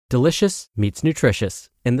Delicious meets nutritious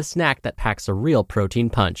in the snack that packs a real protein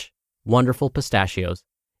punch. Wonderful Pistachios.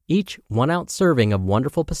 Each 1-ounce serving of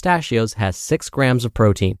Wonderful Pistachios has 6 grams of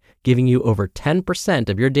protein, giving you over 10%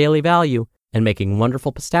 of your daily value and making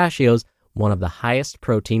Wonderful Pistachios one of the highest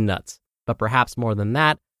protein nuts. But perhaps more than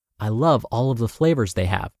that, I love all of the flavors they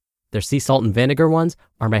have. Their sea salt and vinegar ones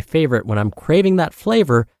are my favorite when I'm craving that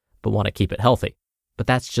flavor but want to keep it healthy. But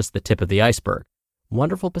that's just the tip of the iceberg.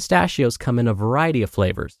 Wonderful Pistachios come in a variety of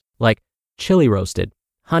flavors, like chili roasted,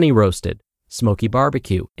 honey roasted, smoky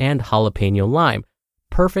barbecue, and jalapeno lime,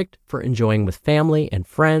 perfect for enjoying with family and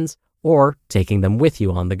friends or taking them with you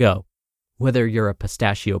on the go. Whether you're a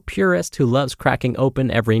pistachio purist who loves cracking open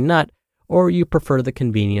every nut, or you prefer the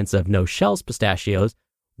convenience of no-shells pistachios,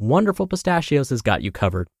 Wonderful Pistachios has got you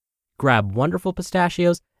covered. Grab Wonderful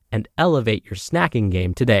Pistachios and elevate your snacking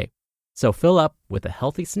game today. So fill up with a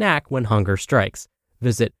healthy snack when hunger strikes.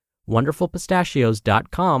 Visit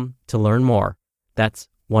wonderfulpistachios.com to learn more. That's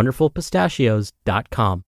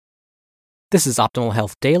wonderfulpistachios.com. This is Optimal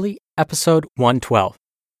Health Daily, episode 112.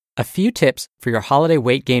 A few tips for your holiday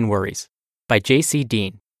weight gain worries by JC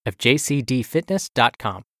Dean of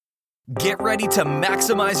jcdfitness.com. Get ready to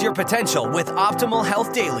maximize your potential with Optimal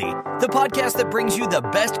Health Daily, the podcast that brings you the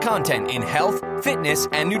best content in health, fitness,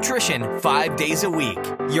 and nutrition 5 days a week.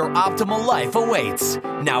 Your optimal life awaits.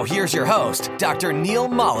 Now here's your host, Dr. Neil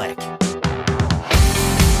Malik.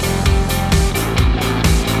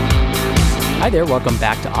 Hi there, welcome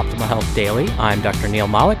back to Optimal Health Daily. I'm Dr. Neil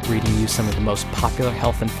Malik, reading you some of the most popular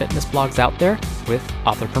health and fitness blogs out there, with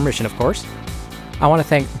author permission, of course. I want to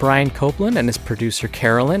thank Brian Copeland and his producer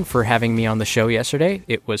Carolyn for having me on the show yesterday.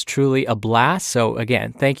 It was truly a blast. So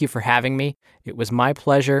again, thank you for having me. It was my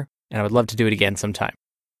pleasure, and I would love to do it again sometime.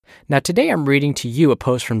 Now today I'm reading to you a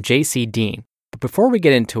post from JC Dean. But before we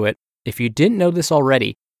get into it, if you didn't know this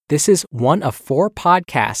already, this is one of 4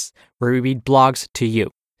 podcasts where we read blogs to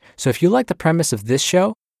you. So if you like the premise of this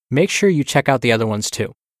show, make sure you check out the other ones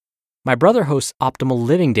too. My brother hosts Optimal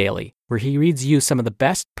Living Daily, where he reads you some of the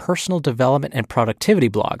best personal development and productivity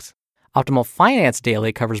blogs. Optimal Finance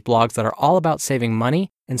Daily covers blogs that are all about saving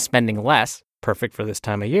money and spending less, perfect for this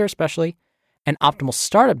time of year especially. And Optimal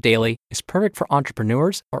Startup Daily is perfect for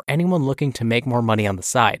entrepreneurs or anyone looking to make more money on the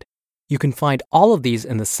side. You can find all of these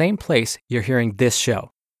in the same place you're hearing this show.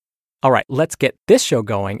 All right, let's get this show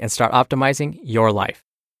going and start optimizing your life.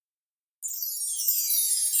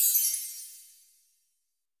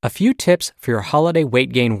 A few tips for your holiday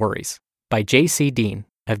weight gain worries by JC Dean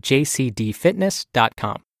of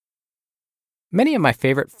jcdfitness.com. Many of my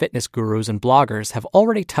favorite fitness gurus and bloggers have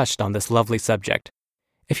already touched on this lovely subject.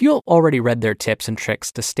 If you have already read their tips and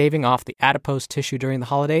tricks to staving off the adipose tissue during the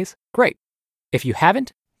holidays, great. If you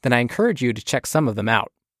haven't, then I encourage you to check some of them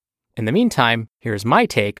out. In the meantime, here's my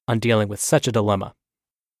take on dealing with such a dilemma.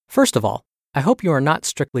 First of all, I hope you are not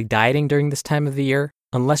strictly dieting during this time of the year,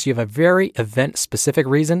 unless you have a very event-specific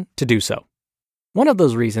reason to do so. One of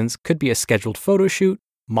those reasons could be a scheduled photo shoot,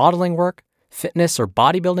 modeling work, fitness or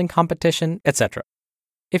bodybuilding competition, etc.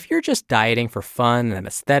 If you're just dieting for fun and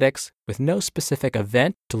aesthetics with no specific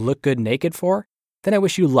event to look good naked for, then I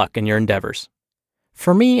wish you luck in your endeavors.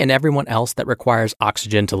 For me and everyone else that requires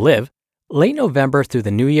oxygen to live, late November through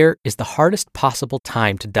the new year is the hardest possible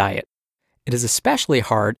time to diet. It is especially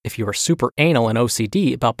hard if you are super anal and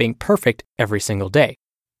OCD about being perfect every single day.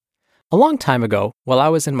 A long time ago, while I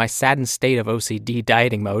was in my saddened state of OCD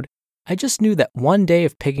dieting mode, I just knew that one day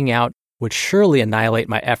of pigging out would surely annihilate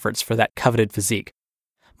my efforts for that coveted physique.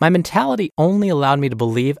 My mentality only allowed me to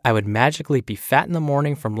believe I would magically be fat in the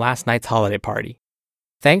morning from last night's holiday party.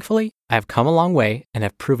 Thankfully, I have come a long way and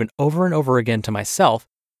have proven over and over again to myself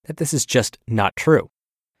that this is just not true.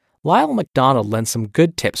 Lyle McDonald lends some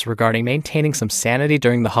good tips regarding maintaining some sanity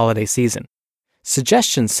during the holiday season.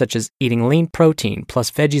 Suggestions such as eating lean protein plus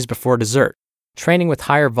veggies before dessert, training with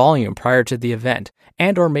higher volume prior to the event,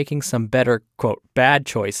 and or making some better, quote, bad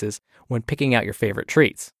choices when picking out your favorite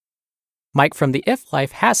treats. Mike from the If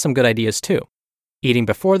Life has some good ideas too. Eating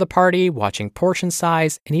before the party, watching portion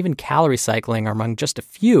size, and even calorie cycling are among just a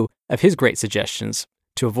few of his great suggestions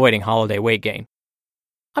to avoiding holiday weight gain.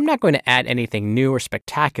 I'm not going to add anything new or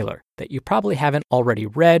spectacular that you probably haven't already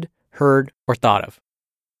read, heard, or thought of.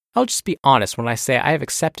 I'll just be honest when I say I have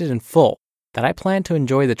accepted in full that I plan to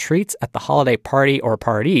enjoy the treats at the holiday party or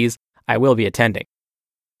parties I will be attending.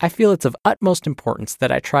 I feel it's of utmost importance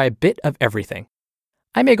that I try a bit of everything.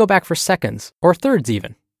 I may go back for seconds or thirds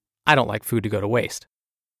even. I don't like food to go to waste.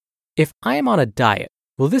 If I am on a diet,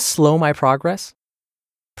 will this slow my progress?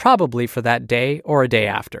 Probably for that day or a day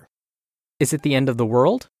after. Is it the end of the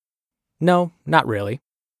world? No, not really.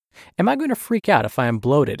 Am I going to freak out if I am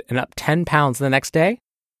bloated and up 10 pounds the next day?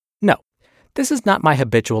 This is not my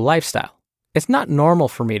habitual lifestyle. It's not normal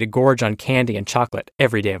for me to gorge on candy and chocolate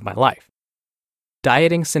every day of my life.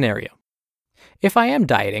 Dieting scenario. If I am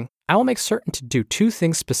dieting, I will make certain to do 2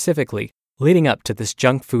 things specifically leading up to this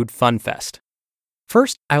junk food fun fest.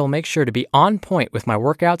 First, I will make sure to be on point with my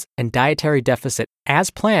workouts and dietary deficit as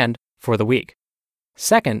planned for the week.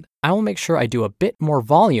 Second, I will make sure I do a bit more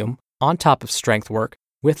volume on top of strength work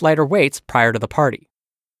with lighter weights prior to the party.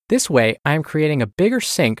 This way, I am creating a bigger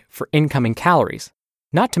sink for incoming calories.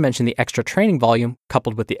 Not to mention the extra training volume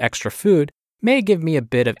coupled with the extra food may give me a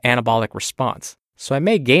bit of anabolic response, so I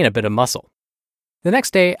may gain a bit of muscle. The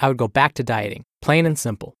next day, I would go back to dieting, plain and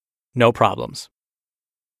simple. No problems.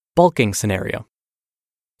 Bulking scenario.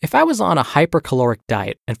 If I was on a hypercaloric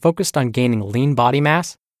diet and focused on gaining lean body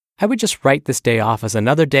mass, I would just write this day off as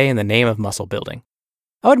another day in the name of muscle building.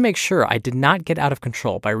 I would make sure I did not get out of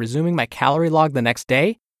control by resuming my calorie log the next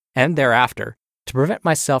day and thereafter to prevent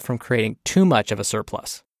myself from creating too much of a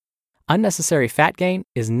surplus. Unnecessary fat gain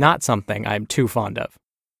is not something I'm too fond of.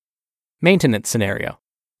 Maintenance scenario.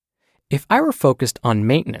 If I were focused on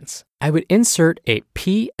maintenance, I would insert a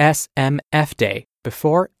PSMF day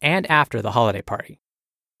before and after the holiday party.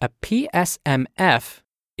 A PSMF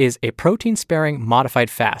is a protein-sparing modified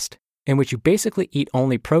fast in which you basically eat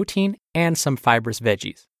only protein and some fibrous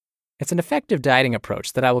veggies. It's an effective dieting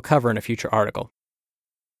approach that I will cover in a future article.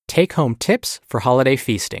 Take-home tips for holiday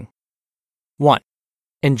feasting. 1.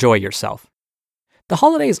 Enjoy yourself. The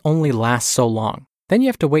holidays only last so long, then you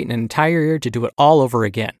have to wait an entire year to do it all over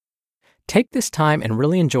again. Take this time and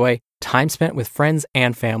really enjoy time spent with friends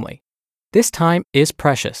and family. This time is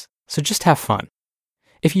precious, so just have fun.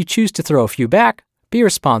 If you choose to throw a few back, be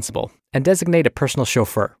responsible and designate a personal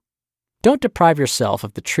chauffeur. Don't deprive yourself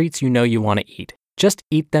of the treats you know you want to eat. Just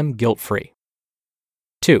eat them guilt-free.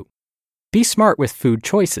 2. Be smart with food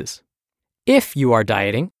choices. If you are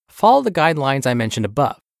dieting, follow the guidelines I mentioned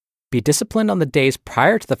above. Be disciplined on the days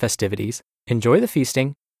prior to the festivities, enjoy the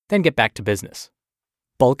feasting, then get back to business.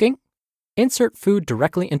 Bulking? Insert food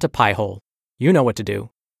directly into pie hole. You know what to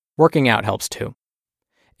do. Working out helps too.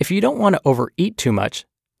 If you don't want to overeat too much,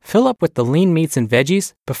 fill up with the lean meats and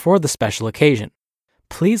veggies before the special occasion.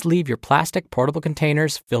 Please leave your plastic portable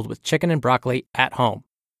containers filled with chicken and broccoli at home.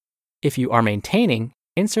 If you are maintaining,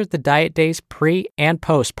 insert the diet days pre and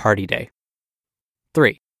post party day.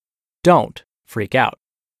 3. Don't freak out.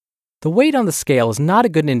 The weight on the scale is not a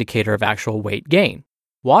good indicator of actual weight gain.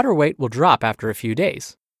 Water weight will drop after a few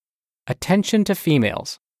days. Attention to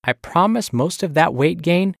females. I promise most of that weight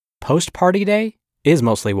gain post-party day is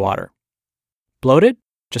mostly water. Bloated?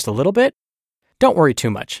 Just a little bit? Don't worry too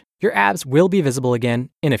much. Your abs will be visible again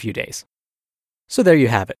in a few days. So there you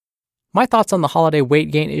have it. My thoughts on the holiday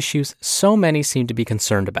weight gain issues so many seem to be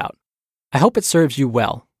concerned about. I hope it serves you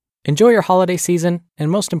well. Enjoy your holiday season,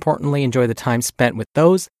 and most importantly, enjoy the time spent with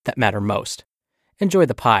those that matter most. Enjoy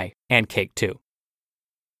the pie and cake too.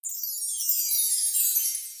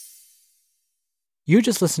 You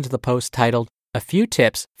just listened to the post titled, A Few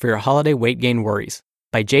Tips for Your Holiday Weight Gain Worries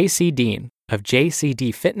by JC Dean of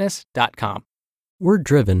jcdfitness.com. We're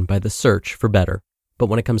driven by the search for better, but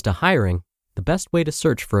when it comes to hiring, the best way to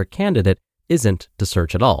search for a candidate isn't to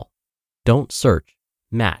search at all. Don't search,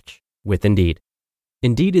 match with Indeed.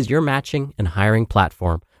 Indeed is your matching and hiring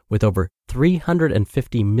platform with over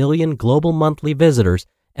 350 million global monthly visitors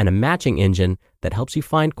and a matching engine that helps you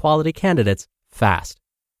find quality candidates fast.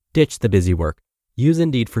 Ditch the busy work. Use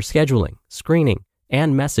Indeed for scheduling, screening,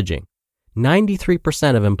 and messaging.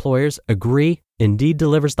 93% of employers agree Indeed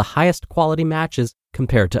delivers the highest quality matches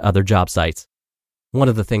compared to other job sites. One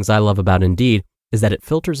of the things I love about Indeed is that it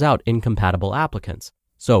filters out incompatible applicants.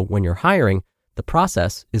 So when you're hiring, the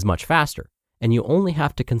process is much faster, and you only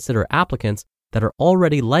have to consider applicants that are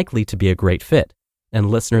already likely to be a great fit. And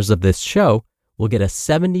listeners of this show will get a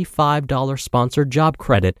 $75 sponsored job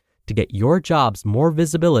credit to get your jobs more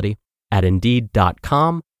visibility at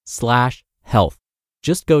Indeed.com/health.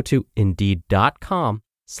 Just go to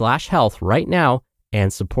Indeed.com/health right now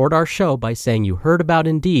and support our show by saying you heard about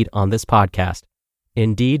Indeed on this podcast.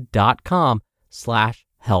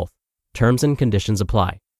 Indeed.com/health. Terms and conditions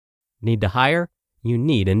apply. Need to hire? You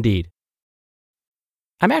need Indeed.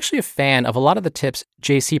 I'm actually a fan of a lot of the tips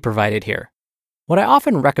JC provided here. What I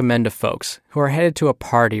often recommend to folks who are headed to a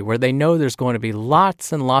party where they know there's going to be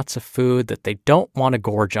lots and lots of food that they don't want to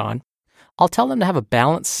gorge on, I'll tell them to have a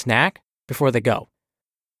balanced snack before they go.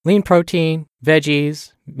 Lean protein,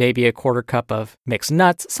 veggies, maybe a quarter cup of mixed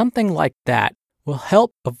nuts, something like that will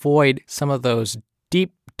help avoid some of those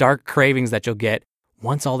deep, dark cravings that you'll get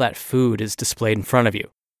once all that food is displayed in front of you.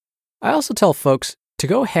 I also tell folks to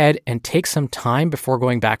go ahead and take some time before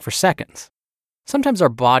going back for seconds. Sometimes our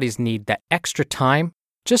bodies need that extra time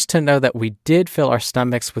just to know that we did fill our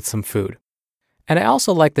stomachs with some food. And I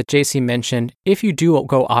also like that JC mentioned if you do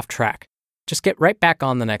go off track, just get right back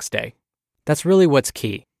on the next day. That's really what's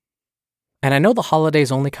key. And I know the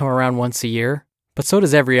holidays only come around once a year, but so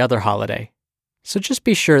does every other holiday. So just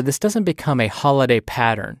be sure this doesn't become a holiday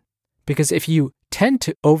pattern, because if you tend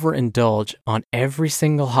to overindulge on every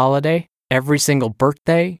single holiday, every single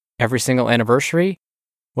birthday, every single anniversary,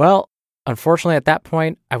 well, unfortunately at that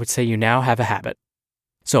point, I would say you now have a habit.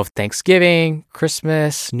 So if Thanksgiving,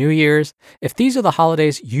 Christmas, New Year's, if these are the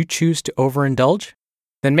holidays you choose to overindulge,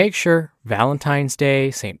 then make sure Valentine's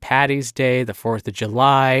Day, St. Paddy's Day, the 4th of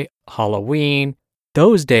July, Halloween,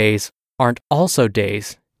 those days aren't also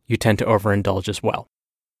days you tend to overindulge as well.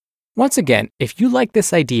 Once again, if you like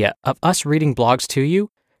this idea of us reading blogs to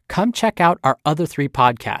you, come check out our other 3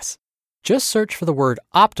 podcasts. Just search for the word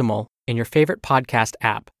optimal in your favorite podcast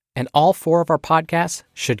app, and all 4 of our podcasts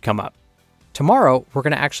should come up. Tomorrow, we're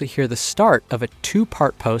going to actually hear the start of a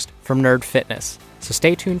 2-part post from Nerd Fitness, so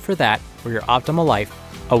stay tuned for that, where your optimal life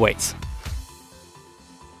awaits.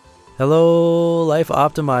 Hello, Life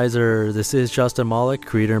Optimizer. This is Justin Malik,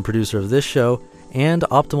 creator and producer of this show, and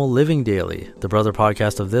Optimal Living Daily, the brother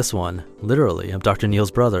podcast of this one. Literally, I'm Dr.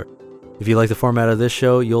 Neil's brother. If you like the format of this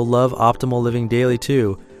show, you'll love Optimal Living Daily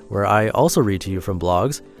too, where I also read to you from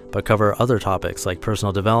blogs, but cover other topics like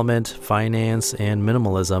personal development, finance, and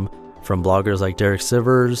minimalism from bloggers like Derek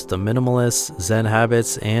Sivers, The Minimalists, Zen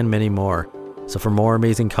Habits, and many more. So for more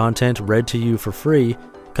amazing content read to you for free,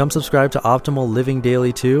 come subscribe to Optimal Living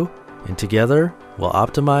Daily too, and together we'll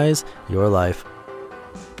optimize your life.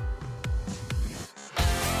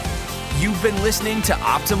 You've been listening to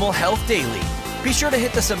Optimal Health Daily. Be sure to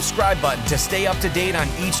hit the subscribe button to stay up to date on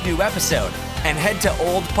each new episode, and head to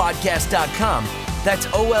oldpodcast.com. That's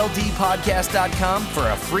oldpodcast.com for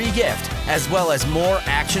a free gift, as well as more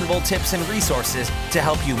actionable tips and resources to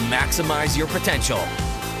help you maximize your potential.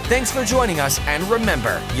 Thanks for joining us, and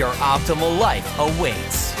remember, your optimal life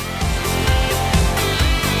awaits.